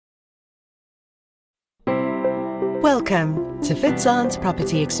Welcome to Fitzon's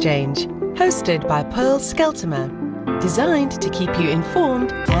Property Exchange, hosted by Pearl Skeltimer, designed to keep you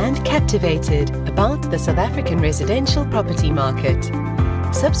informed and captivated about the South African residential property market.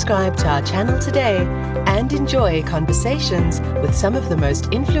 Subscribe to our channel today and enjoy conversations with some of the most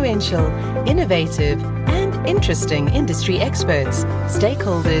influential, innovative, and interesting industry experts,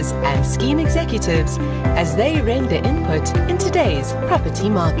 stakeholders, and scheme executives as they render input in today's property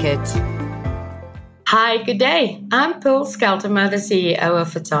market. Hi, good day. I'm Pearl Skeltimer, the CEO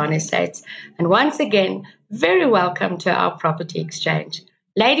of Fitzon Estates, and once again, very welcome to our property exchange.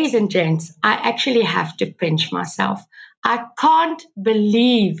 Ladies and gents, I actually have to pinch myself. I can't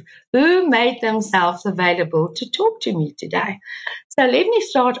believe who made themselves available to talk to me today. So let me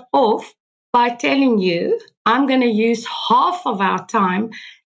start off by telling you I'm going to use half of our time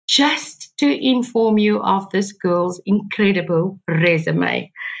just to inform you of this girl's incredible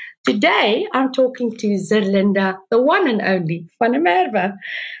resume. Today, I'm talking to Zerlinda, the one and only van der Merwe.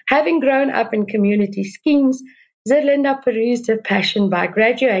 Having grown up in community schemes, Zerlinda pursued her passion by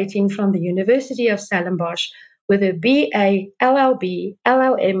graduating from the University of Stellenbosch with her BA, LLB,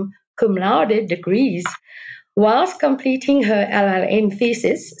 LLM, cum laude degrees. Whilst completing her LLM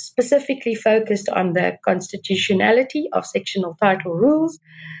thesis, specifically focused on the constitutionality of sectional title rules,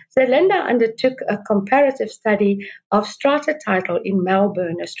 Zerlinda undertook a comparative study of strata title in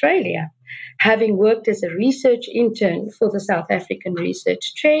Melbourne, Australia. Having worked as a research intern for the South African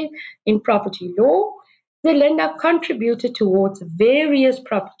Research Chair in property law, Zerlinda contributed towards various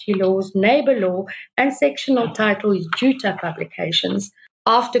property laws, neighbour law, and sectional title JUTA publications.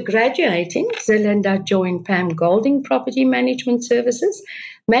 After graduating, Zerlinda joined Pam Golding Property Management Services,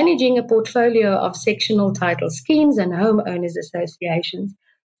 managing a portfolio of sectional title schemes and homeowners associations.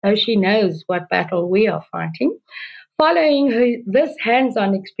 So she knows what battle we are fighting. Following this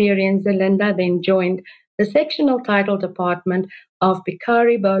hands-on experience, Zerlinda then joined the sectional title department of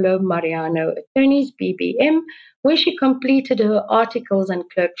Bikari Bolo Mariano Attorneys, BBM, where she completed her articles and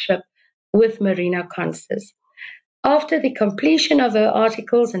clerkship with Marina Constas. After the completion of her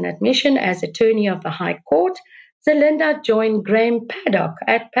articles and admission as attorney of the High Court, Zerlinda joined Graham Paddock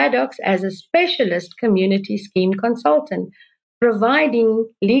at Paddock's as a specialist community scheme consultant, providing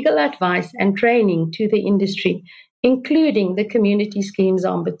legal advice and training to the industry, including the Community Schemes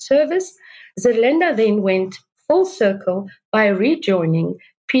Ombud Service. Zerlinda then went full circle by rejoining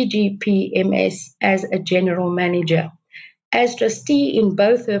PGPMS as a general manager. As trustee in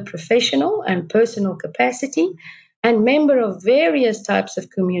both her professional and personal capacity, and member of various types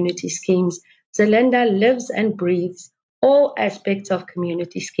of community schemes, Zerlinda lives and breathes all aspects of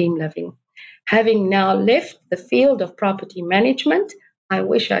community scheme living. Having now left the field of property management, I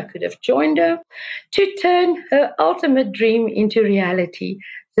wish I could have joined her, to turn her ultimate dream into reality.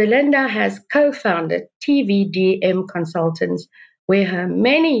 Zerlinda has co-founded TVDM Consultants, where her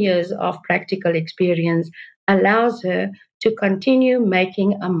many years of practical experience allows her to continue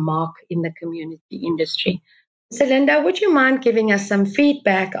making a mark in the community industry. Zerlinda, would you mind giving us some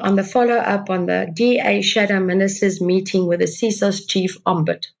feedback on the follow-up on the DA Shadow Minister's meeting with the CSOS Chief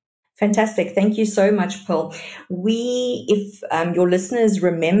Ombud? Fantastic. Thank you so much, Pearl. If your listeners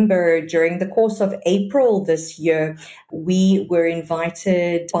remember, during the course of April this year, we were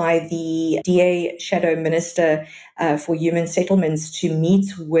invited by the DA Shadow Minister for Human Settlements to meet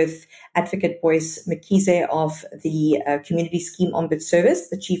with Advocate Boyce Mkhize of the Community Scheme Ombud Service,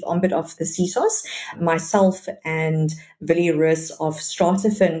 the Chief Ombud of the CSOS. Myself and Willie Roos of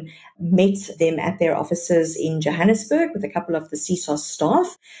Stratafin met them at their offices in Johannesburg with a couple of the CSOS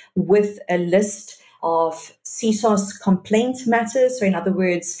staff with a list of CSOS complaint matters. So in other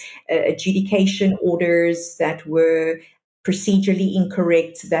words, adjudication orders that were procedurally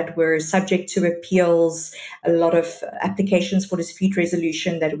incorrect, that were subject to appeals, a lot of applications for dispute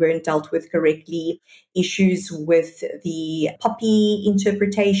resolution that weren't dealt with correctly, issues with the POPI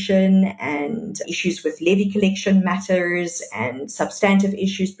interpretation, and issues with levy collection matters, and substantive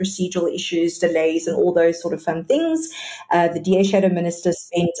issues, procedural issues, delays, and all those sort of fun things. The DA Shadow Minister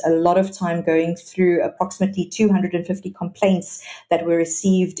spent a lot of time going through approximately 250 complaints that were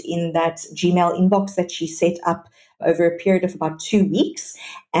received in that Gmail inbox that she set up over a period of about 2 weeks,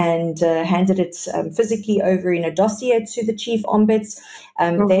 and handed it physically over in a dossier to the Chief Ombuds.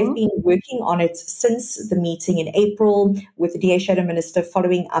 They've been working on it since the meeting in April, with the DA Shadow Minister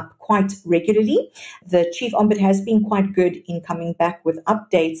following up quite regularly. The Chief Ombud has been quite good in coming back with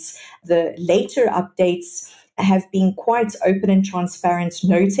updates. The later updates have been quite open and transparent,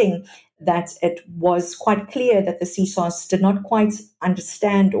 noting that it was quite clear that the CSAS did not quite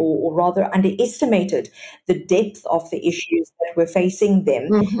understand or rather underestimated the depth of the issues that were facing them.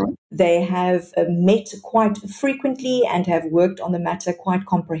 Mm-hmm. They have met quite frequently and have worked on the matter quite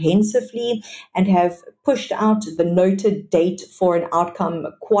comprehensively and have pushed out the noted date for an outcome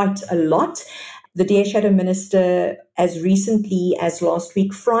quite a lot. The DA Shadow Minister, as recently as last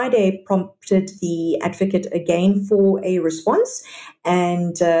week, Friday, prompted the advocate again for a response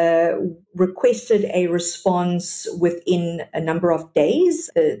and requested a response within a number of days,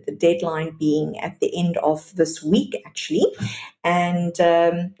 the deadline being at the end of this week, actually. And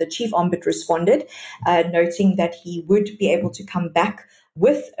the Chief Ombudsman responded, noting that he would be able to come back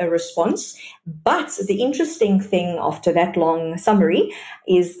with a response. But the interesting thing after that long summary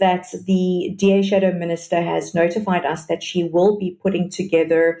is that the DA Shadow Minister has notified us that she will be putting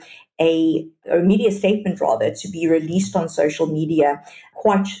together a media statement, rather, to be released on social media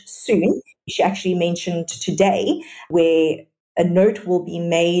quite soon. She actually mentioned today where a note will be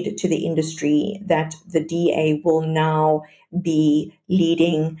made to the industry that the DA will now be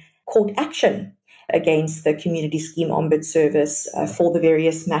leading court action against the Community Scheme Ombuds Service for the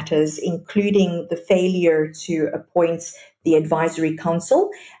various matters, including the failure to appoint the Advisory Council.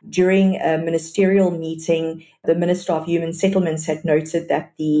 During a ministerial meeting, the Minister of Human Settlements had noted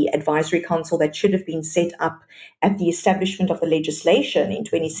that the Advisory Council that should have been set up at the establishment of the legislation in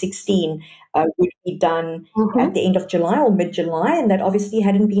 2016 would be done at the end of July or mid-July, and that obviously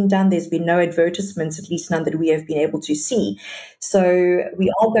hadn't been done. There's been no advertisements, at least none that we have been able to see. So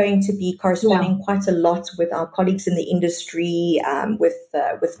we are going to be corresponding quite a lot with our colleagues in the industry, with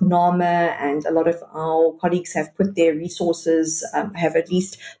NAMA, and a lot of our colleagues have put their resources, have at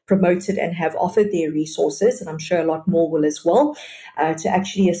least promoted and have offered their resources, and I'm sure a lot more will as well, to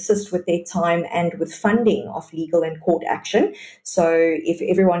actually assist with their time and with funding of legal and court action. So if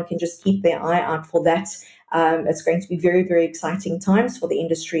everyone can just keep their eye out for that, it's going to be very, very exciting times for the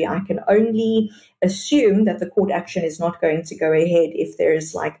industry. I can only assume that the court action is not going to go ahead if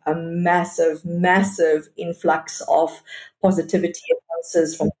there's like a massive, massive influx of positivity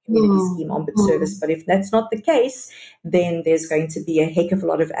answers from the Community Scheme Ombuds Service. But if that's not the case, then there's going to be a heck of a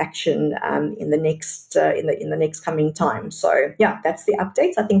lot of action in the next coming time. So yeah, that's the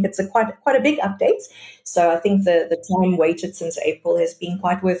update. I think it's quite a big update. So I think the time waited since April has been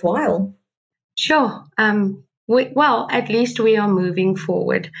quite worthwhile. Sure. Well, at least we are moving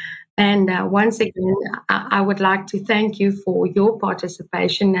forward. And once again, I would like to thank you for your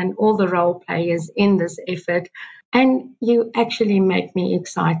participation and all the role players in this effort. And you actually make me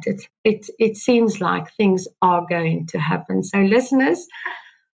excited. It seems like things are going to happen. So listeners,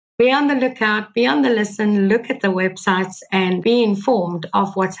 be on the lookout, be on the listen, look at the websites and be informed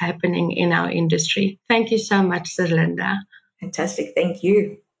of what's happening in our industry. Thank you so much, Zerlinda. Fantastic. Thank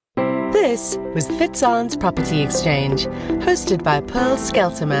you. This was Fitzon's Property Exchange, hosted by Pearl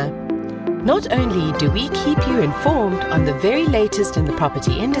Skeltimer. Not only do we keep you informed on the very latest in the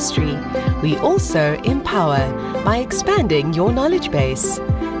property industry, we also empower by expanding your knowledge base.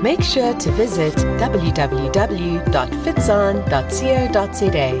 Make sure to visit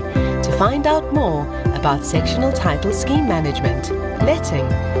www.fitzon.co.za to find out more about sectional title scheme management, letting,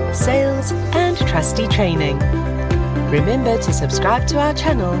 sales, and trustee training. Remember to subscribe to our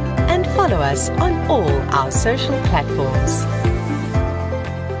channel and follow us on all our social platforms.